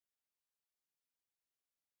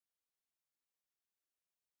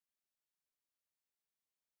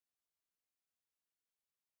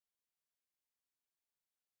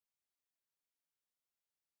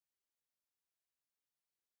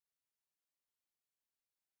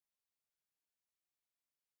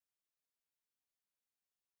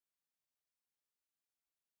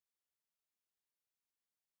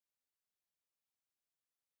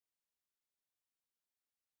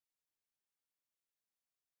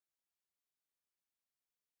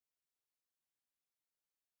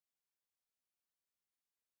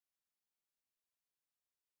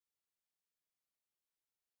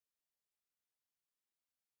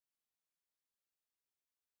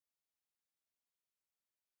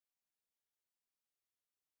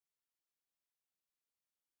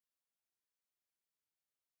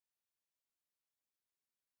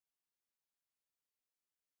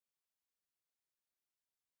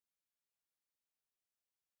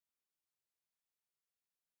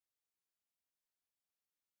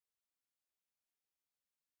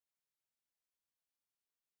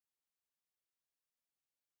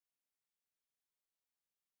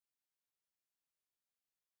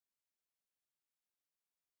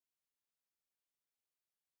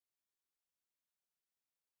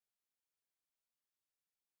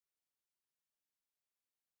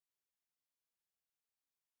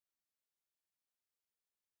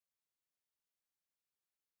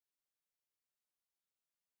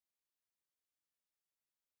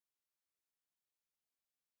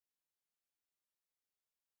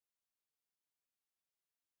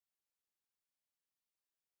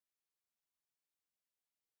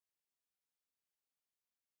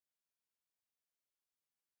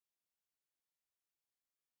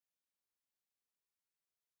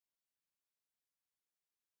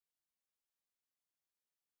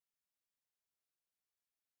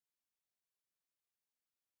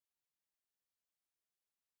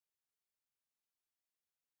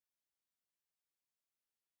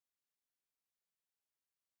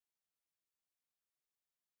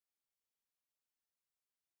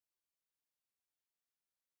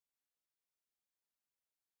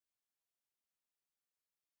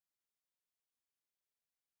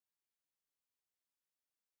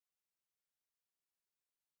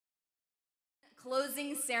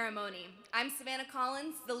Closing ceremony. I'm Savannah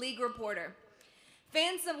Collins, the league reporter.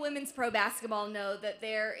 Fans of women's pro basketball know that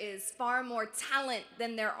there is far more talent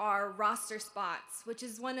than there are roster spots, which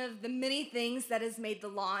is one of the many things that has made the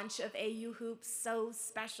launch of AU Hoops so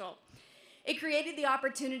special. It created the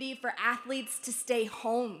opportunity for athletes to stay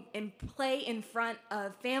home and play in front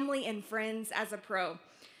of family and friends as a pro.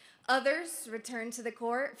 Others returned to the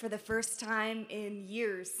court for the first time in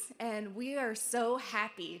years, and we are so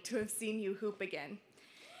happy to have seen you hoop again.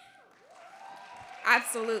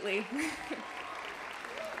 Absolutely.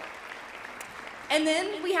 And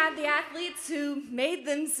then we had the athletes who made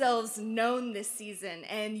themselves known this season,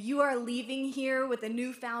 and you are leaving here with a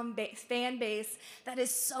newfound fan base that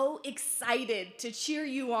is so excited to cheer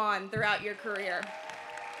you on throughout your career.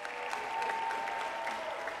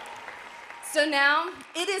 So now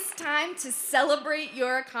it is time to celebrate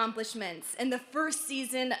your accomplishments in the first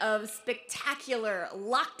season of spectacular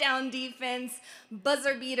lockdown defense,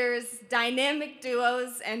 buzzer beaters, dynamic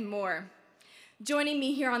duos, and more. Joining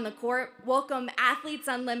me here on the court, welcome Athletes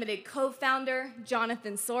Unlimited co-founder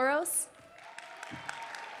Jonathan Soros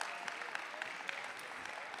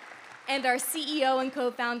and our CEO and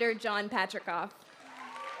co-founder John Patricof.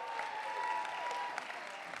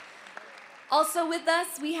 Also with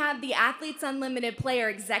us, we have the Athletes Unlimited Player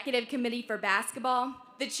Executive Committee for Basketball,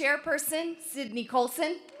 the chairperson, Sydney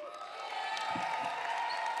Colson,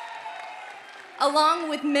 along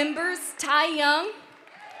with members Ty Young,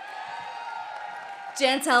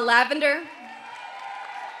 Jantel Lavender,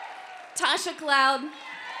 Tasha Cloud,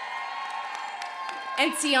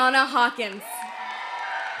 and Tiana Hawkins.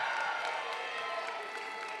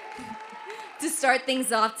 To start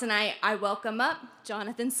things off tonight, I welcome up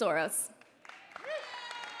Jonathan Soros.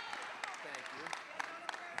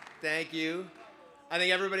 Thank you. I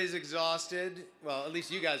think everybody's exhausted. Well, at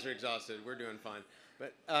least you guys are exhausted. We're doing fine.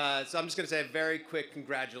 But so I'm just going to say a very quick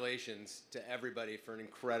congratulations to everybody for an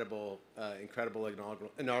incredible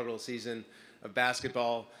inaugural season of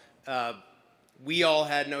basketball. We all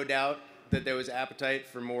had no doubt that there was appetite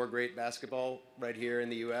for more great basketball right here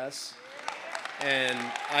in the U.S. And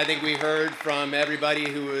I think we heard from everybody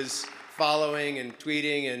who was following and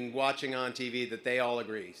tweeting and watching on TV that they all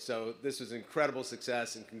agree. So this was an incredible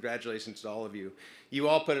success, and congratulations to all of you. You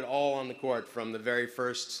all put it all on the court from the very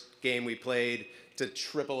first game we played to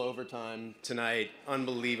triple overtime tonight.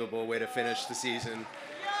 Unbelievable way to finish the season.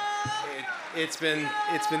 It's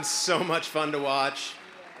been so much fun to watch,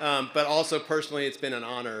 but also personally it's been an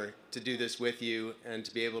honor to do this with you and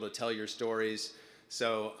to be able to tell your stories.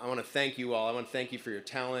 So I want to thank you all. I want to thank you for your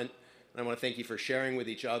talent. I want to thank you for sharing with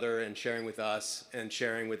each other and sharing with us and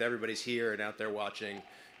sharing with everybody's here and out there watching.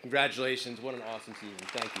 Congratulations. What an awesome season.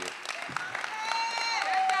 Thank you.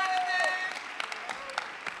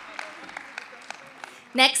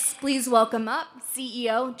 Next, please welcome up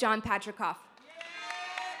CEO John Patricof.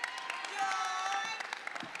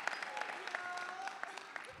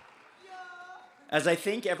 As I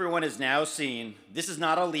think everyone has now seen, this is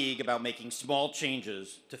not a league about making small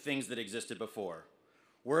changes to things that existed before.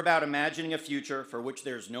 We're about imagining a future for which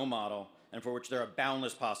there's no model and for which there are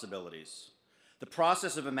boundless possibilities. The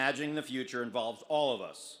process of imagining the future involves all of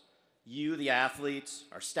us. You, the athletes,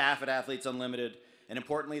 our staff at Athletes Unlimited, and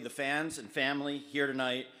importantly, the fans and family here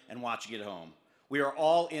tonight and watching at home. We are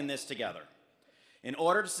all in this together. In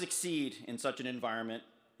order to succeed in such an environment,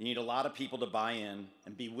 you need a lot of people to buy in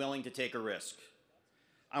and be willing to take a risk.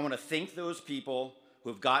 I want to thank those people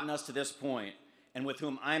who have gotten us to this point and with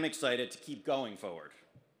whom I'm excited to keep going forward.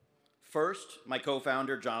 First, my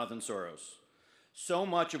co-founder, Jonathan Soros. So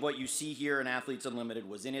much of what you see here in Athletes Unlimited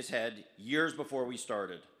was in his head years before we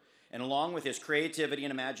started. And along with his creativity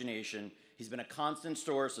and imagination, he's been a constant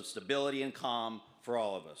source of stability and calm for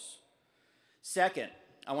all of us. Second,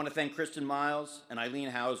 I want to thank Kristen Miles and Eileen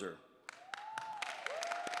Hauser.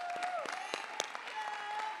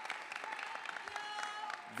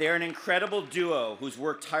 They're an incredible duo who's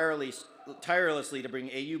worked tirelessly to bring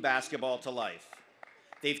AU basketball to life.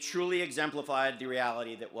 They've truly exemplified the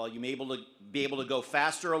reality that while you may be able to go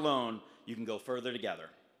faster alone, you can go further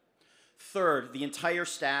together. Third, the entire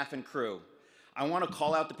staff and crew. I want to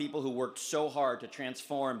call out the people who worked so hard to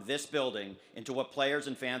transform this building into what players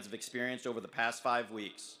and fans have experienced over the past 5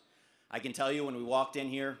 weeks. I can tell you when we walked in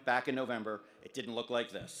here back in November, it didn't look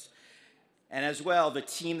like this. And as well, the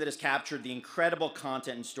team that has captured the incredible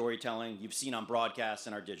content and storytelling you've seen on broadcasts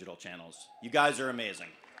and our digital channels. You guys are amazing.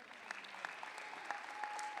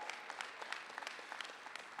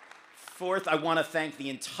 Fourth, I want to thank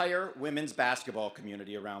the entire women's basketball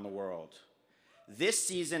community around the world. This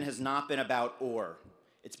season has not been about or,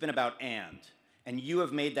 it's been about and you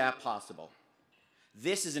have made that possible.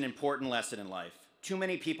 This is an important lesson in life. Too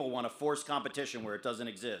many people want to force competition where it doesn't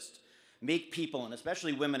exist. Make people, and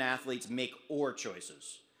especially women athletes, make or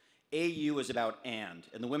choices. AU is about and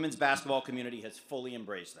the women's basketball community has fully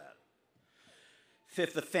embraced that.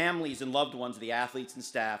 Fifth, the families and loved ones of the athletes and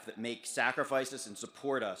staff that make sacrifices and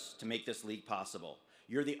support us to make this league possible.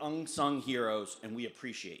 You're the unsung heroes, and we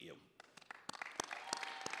appreciate you.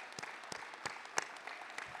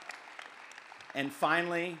 And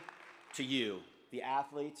finally, to you, the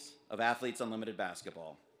athletes of Athletes Unlimited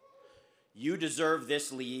Basketball. You deserve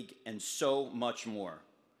this league and so much more.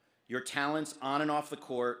 Your talents on and off the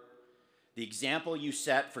court, the example you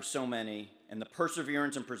set for so many, and the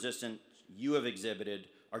perseverance and persistence you have exhibited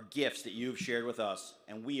are gifts that you have shared with us,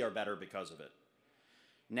 and we are better because of it.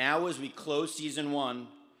 Now, as we close season 1,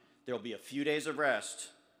 there will be a few days of rest,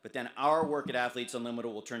 but then our work at Athletes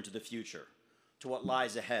Unlimited will turn to the future, to what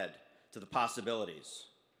lies ahead, to the possibilities.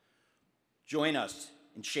 Join us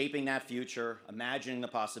in shaping that future, imagining the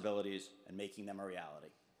possibilities, and making them a reality.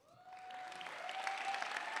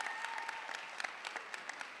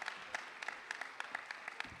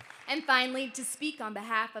 And finally, to speak on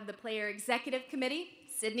behalf of the Player Executive Committee,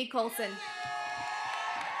 Sydney Colson.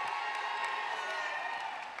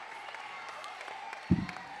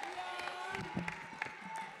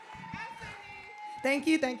 Thank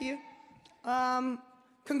you, thank you.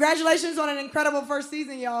 Congratulations on an incredible first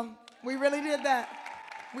season, y'all. We really did that.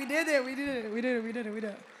 We did it.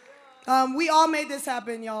 We all made this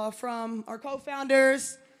happen, y'all, from our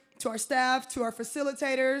co-founders, to our staff, to our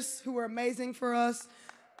facilitators, who were amazing for us,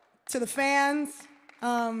 to the fans.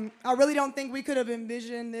 I really don't think we could have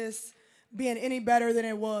envisioned this being any better than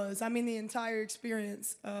it was. I mean, the entire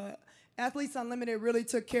experience. Athletes Unlimited really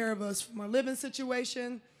took care of us, from our living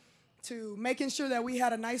situation to making sure that we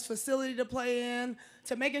had a nice facility to play in,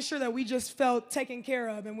 to making sure that we just felt taken care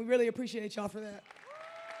of, and we really appreciate y'all for that.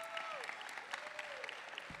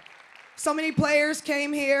 So many players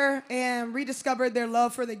came here and rediscovered their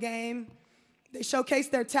love for the game. They showcased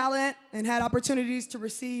their talent and had opportunities to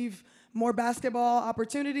receive more basketball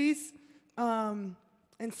opportunities. And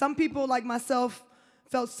some people, like myself,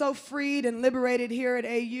 felt so freed and liberated here at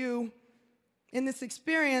AU in this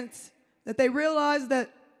experience that they realized that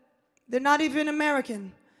they're not even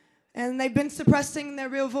American, and they've been suppressing their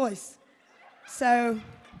real voice. So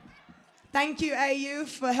thank you, AU,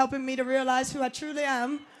 for helping me to realize who I truly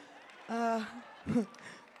am.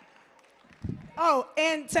 Oh,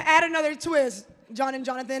 and to add another twist, John and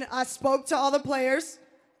Jonathan, I spoke to all the players.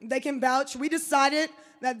 They can vouch. We decided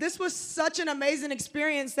that this was such an amazing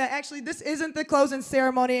experience that actually this isn't the closing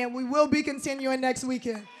ceremony, and we will be continuing next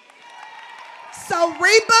weekend. So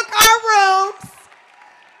rebook our rooms.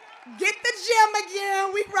 Get the gym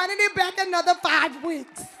again. We running it back another 5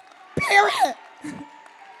 weeks. Period.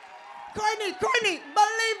 Courtney,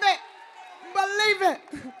 believe it.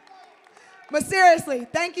 But seriously,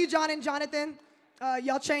 thank you, John and Jonathan.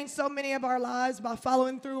 Y'all changed so many of our lives by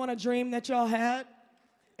following through on a dream that y'all had.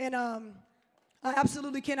 And I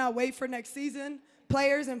absolutely cannot wait for next season.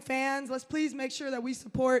 Players and fans, let's please make sure that we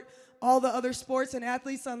support all the other sports and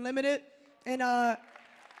Athletes Unlimited. And I'm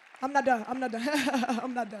not done. I'm not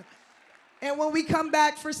done. And when we come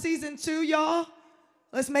back for season 2, y'all,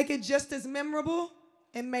 let's make it just as memorable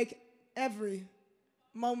and make every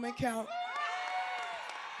moment count.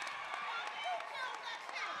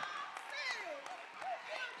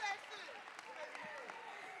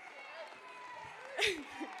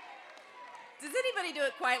 Does anybody do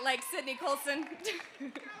it quite like Sydney Colson?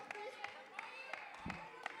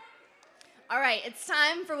 All right, it's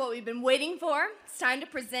time for what we've been waiting for. It's time to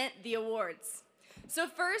present the awards. So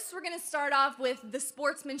first, we're going to start off with the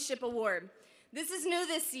Sportsmanship Award. This is new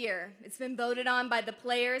this year. It's been voted on by the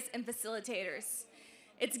players and facilitators.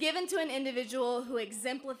 It's given to an individual who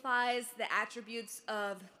exemplifies the attributes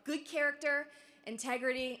of good character,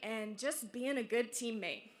 integrity, and just being a good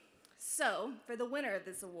teammate. So, for the winner of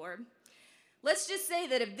this award, let's just say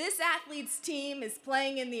that if this athlete's team is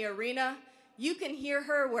playing in the arena, you can hear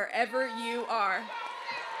her wherever you are.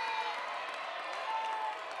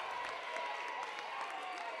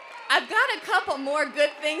 I've got a couple more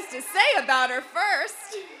good things to say about her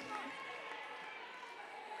first.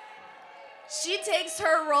 She takes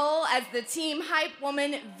her role as the team hype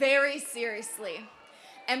woman very seriously.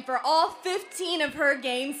 And for all 15 of her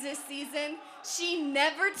games this season, she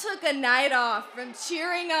never took a night off from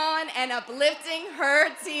cheering on and uplifting her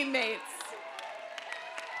teammates.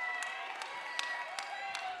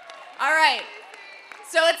 All right,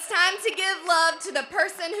 so it's time to give love to the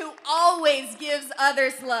person who always gives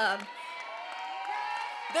others love.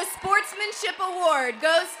 The Sportsmanship Award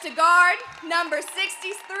goes to guard number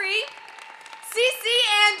 63, Cece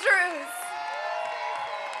Andrews.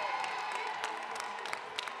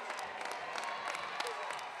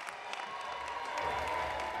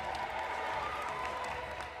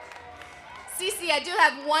 Cece, I do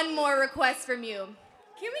have one more request from you.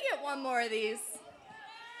 Can we get one more of these?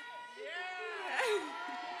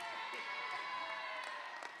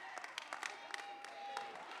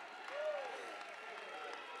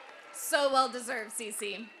 So well deserved,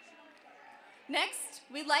 Cece. Next,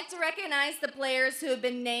 we'd like to recognize the players who have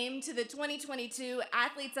been named to the 2022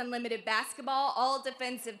 Athletes Unlimited Basketball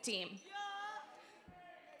All-Defensive Team.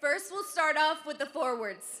 First, we'll start off with the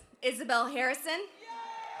forwards. Isabel Harrison,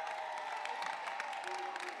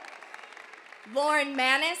 Lauren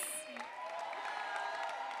Manis.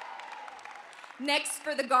 Next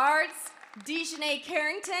for the guards, Dejanay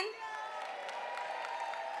Carrington,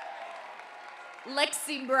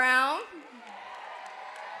 Lexi Brown,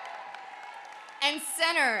 and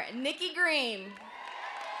center, Nikki Green.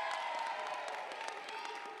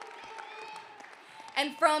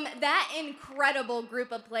 And from that incredible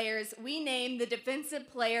group of players, we named the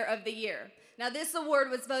Defensive Player of the Year. Now, this award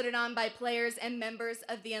was voted on by players and members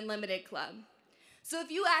of the Unlimited Club. So if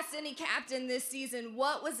you asked any captain this season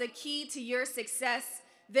what was a key to your success,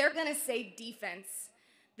 they're gonna say defense.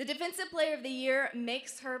 The Defensive Player of the Year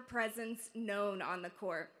makes her presence known on the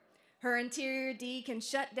court. Her interior D can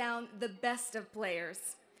shut down the best of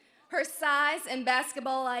players. Her size and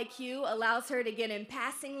basketball IQ allows her to get in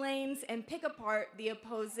passing lanes and pick apart the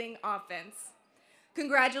opposing offense.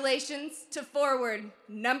 Congratulations to forward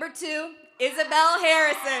number 2, Isabel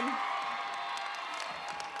Harrison.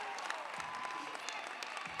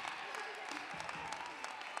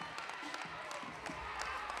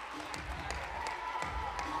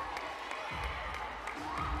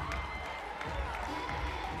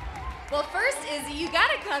 Well, first, Izzy, you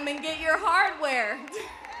gotta come and get your hardware.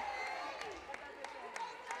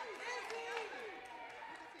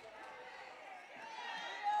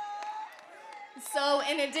 So,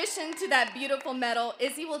 in addition to that beautiful medal,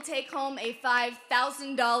 Izzy will take home a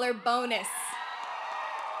 $5,000 bonus.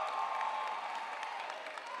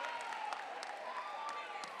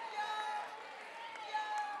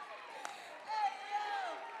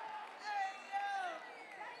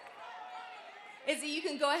 Izzy, you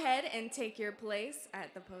can go ahead and take your place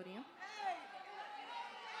at the podium.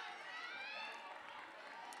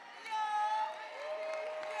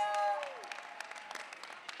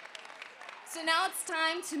 So now it's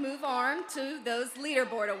time to move on to those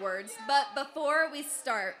leaderboard awards. But before we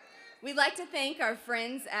start, we'd like to thank our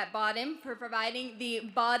friends at Bodden for providing the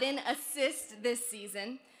Bodden Assist this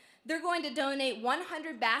season. They're going to donate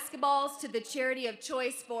 100 basketballs to the charity of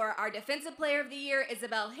choice for our Defensive Player of the Year,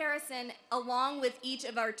 Isabel Harrison, along with each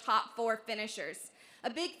of our top 4 finishers.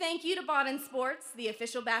 A big thank you to Bodden Sports, the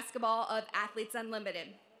official basketball of Athletes Unlimited.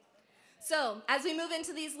 So, as we move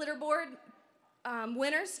into these leaderboard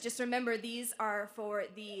winners, just remember these are for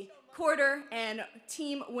the quarter and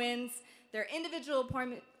team wins, their individual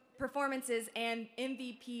performances, and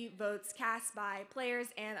MVP votes cast by players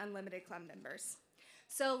and Unlimited Club members.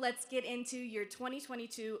 So let's get into your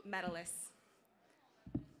 2022 medalists.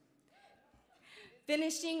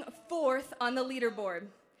 Finishing 4th on the leaderboard.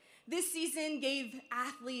 This season gave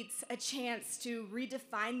athletes a chance to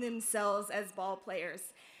redefine themselves as ball players.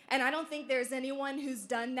 And I don't think there's anyone who's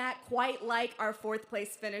done that quite like our 4th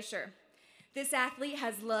place finisher. This athlete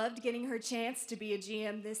has loved getting her chance to be a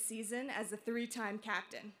GM this season as a 3-time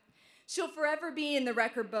captain. She'll forever be in the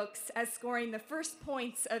record books as scoring the first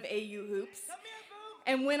points of AU Hoops,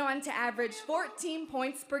 and went on to average 14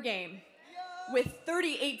 points per game with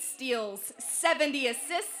 38 steals, 70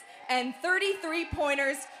 assists, and 33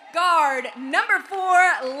 pointers. Guard number 4,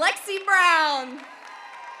 Lexi Brown.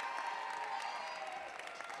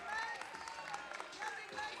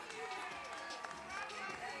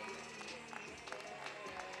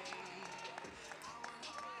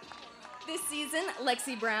 This season,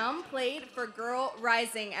 Lexi Brown played for Girl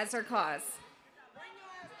Rising as her cause.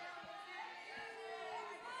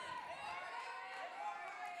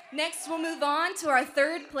 Next, we'll move on to our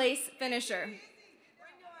 3rd place finisher.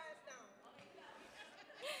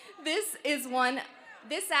 This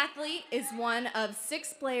athlete is one of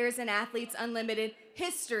 6 players in Athletes Unlimited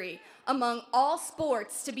history among all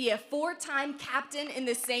sports to be a 4-time captain in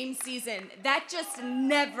the same season. That just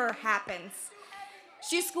never happens.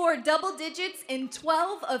 She scored double digits in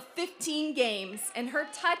 12 of 15 games, and her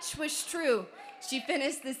touch was true. She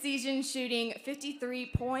finished the season shooting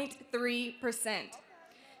 53.3%.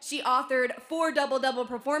 She authored 4 double-double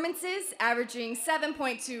performances, averaging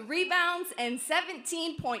 7.2 rebounds and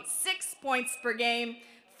 17.6 points per game,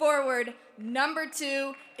 forward number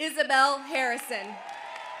 2, Isabel Harrison.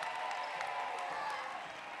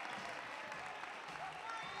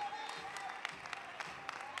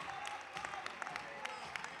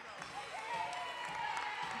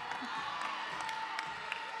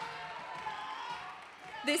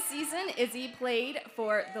 This season, Izzy played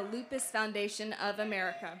for the Lupus Foundation of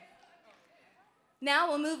America. Now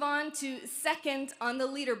we'll move on to second on the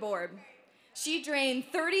leaderboard. She drained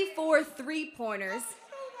 34 three-pointers.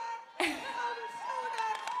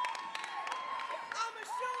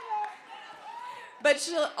 But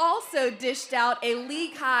she also dished out a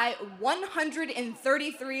league-high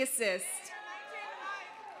 133 assists.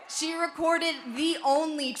 She recorded the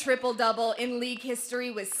only triple-double in league history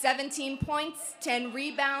with 17 points, 10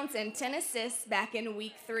 rebounds, and 10 assists back in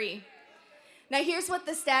week 3. Now here's what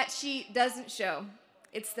the stat sheet doesn't show.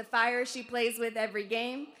 It's the fire she plays with every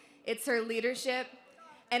game, it's her leadership,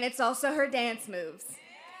 and it's also her dance moves.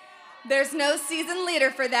 There's no season leader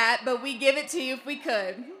for that, but we give it to you if we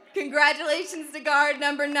could. Congratulations to guard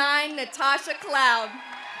number 9, Natasha Cloud.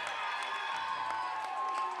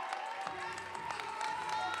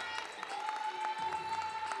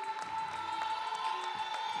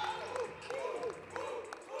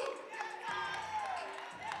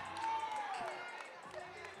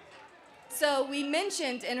 So we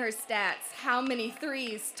mentioned in her stats how many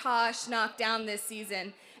threes Tosh knocked down this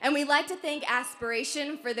season. And we'd like to thank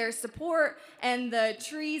Aspiration for their support and the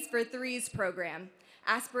Trees for Threes program.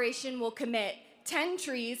 Aspiration will commit 10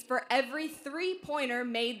 trees for every three-pointer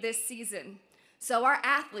made this season. So our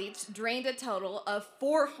athletes drained a total of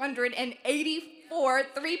 484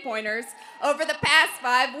 three-pointers over the past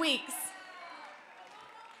 5 weeks.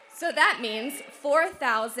 So that means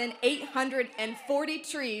 4,840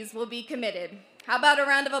 trees will be committed. How about a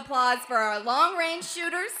round of applause for our long-range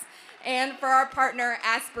shooters and for our partner,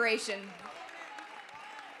 Aspiration.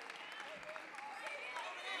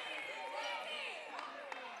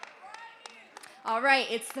 All right,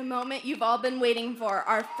 it's the moment you've all been waiting for,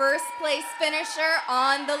 our first place finisher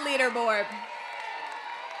on the leaderboard.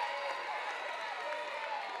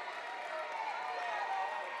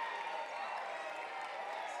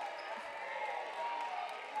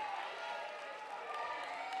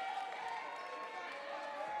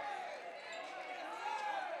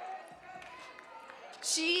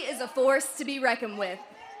 She is a force to be reckoned with.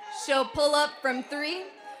 She'll pull up from 3,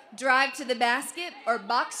 drive to the basket, or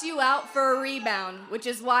box you out for a rebound, which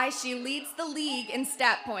is why she leads the league in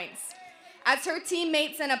stat points. As her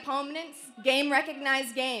teammates and opponents, Game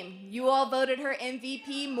recognized Game. You all voted her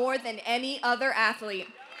MVP more than any other athlete.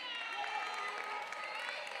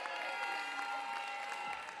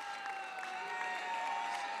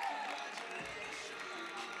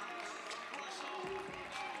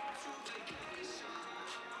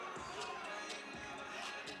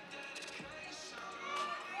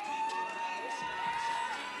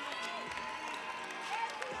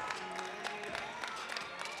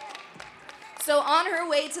 So on her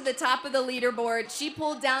way to the top of the leaderboard, she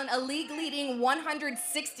pulled down a league-leading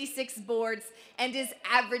 166 boards and is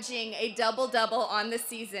averaging a double-double on the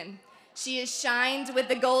season. She has shined with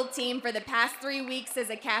the gold team for the past 3 weeks as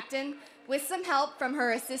a captain, with some help from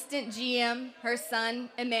her assistant GM, her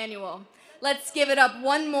son, Emmanuel. Let's give it up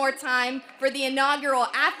one more time for the inaugural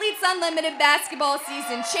Athletes Unlimited basketball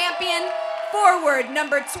season champion, forward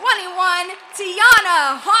number 21,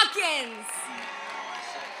 Tiana Hawkins.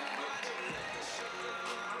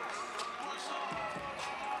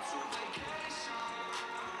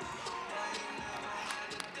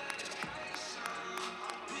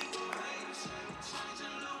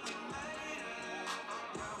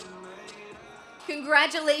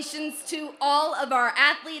 Congratulations to all of our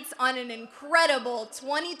athletes on an incredible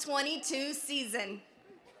 2022 season.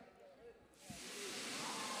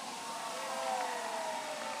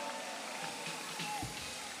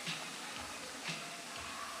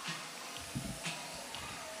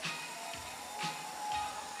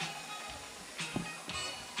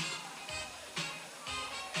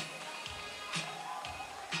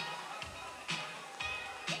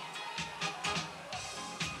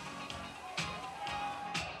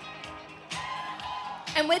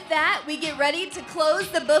 And with that, we get ready to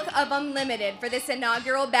close the book of Unlimited for this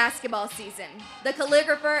inaugural basketball season. The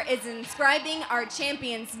calligrapher is inscribing our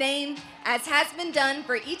champion's name, as has been done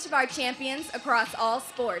for each of our champions across all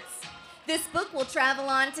sports. This book will travel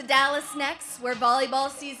on to Dallas next, where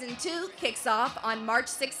volleyball season 2 kicks off on March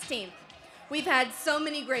 16th. We've had so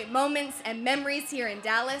many great moments and memories here in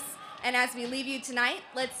Dallas, and as we leave you tonight,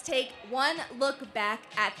 let's take one look back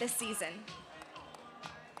at the season.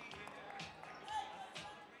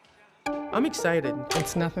 I'm excited.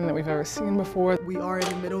 It's nothing that we've ever seen before. We are in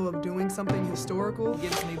the middle of doing something historical. It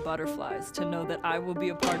gives me butterflies to know that I will be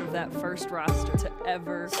a part of that first roster to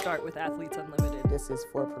ever start with Athletes Unlimited. This is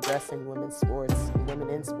for progressing women's sports, women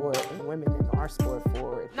in sport, and women in our sport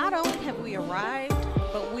forward. Not only have we arrived,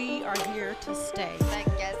 but we are here to stay. Thank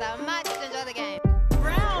you so much. Enjoy the game.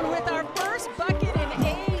 Brown with our first bucket in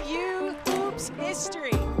AU Hoops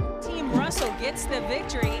history. Team Russell gets the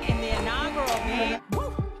victory in the inaugural game.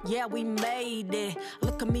 Yeah, we made it.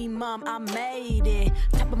 Look at me, mom, I made it.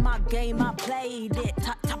 Top of my game, I played it.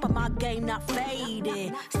 Top of my game, not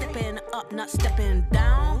faded. Stepping up, not stepping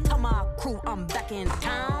down. Tell my crew I'm back in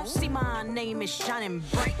town. See my name is shining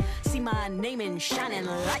bright. See my name in shining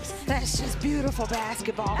lights. That's just beautiful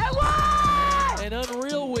basketball. An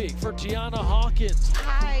unreal week for Gianna Hawkins.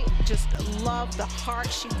 I just love the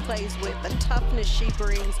heart she plays with, the toughness she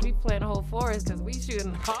brings. We play in whole fours because we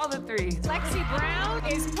shooting all the threes. Lexi Brown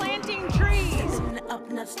is planting trees. Stepping up,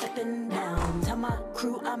 not stepping down. Tell my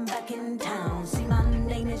crew I'm back in town. See my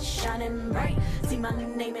name is shining bright. See my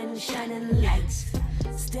name in shining lights.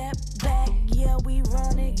 Step back, yeah, we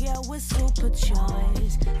run it, yeah, we're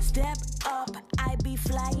supercharged. Step up, I be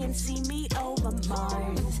flying, see me over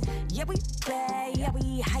Mars. Yeah, we bad, yeah,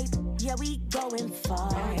 we hype, yeah, we going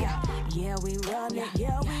far. Yeah, we run it,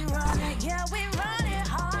 yeah, we run it, yeah, we run it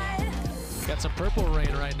hard. Got some purple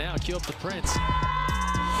rain right now. Cue up the Prince.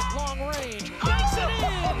 Long range. Makes it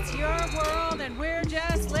in! It's your world and we're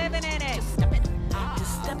just living in it.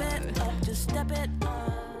 Just step it up, just step it up.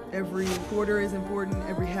 Every quarter is important,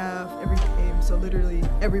 every half, every game, so literally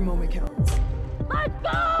every moment counts. Let's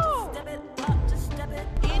go! Step it up, just step it.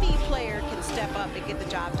 Any player can step up and get the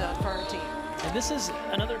job done for our team. And this is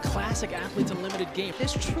another classic Athletes Unlimited game.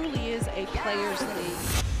 This truly is a players'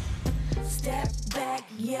 league. Step back,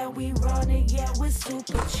 yeah, we run it, yeah, we're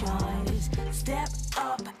supercharged. Step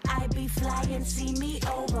up, I be flying, see me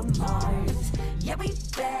over Mars. Yeah, we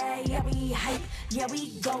bad, yeah, we hype, yeah,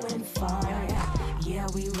 we going far. Yeah,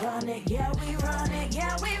 we run it, yeah, we run it,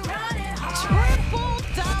 yeah, we run it hard. Triple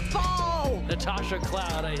double! Natasha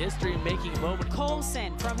Cloud, a history-making moment.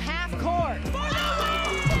 Colson from half court for the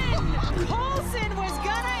win! Colson was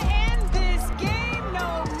gonna end this game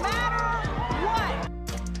no matter what.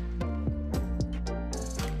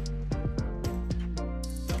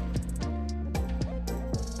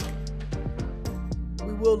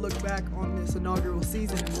 We will look back on this inaugural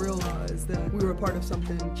season and realize that we were a part of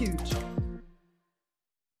something huge.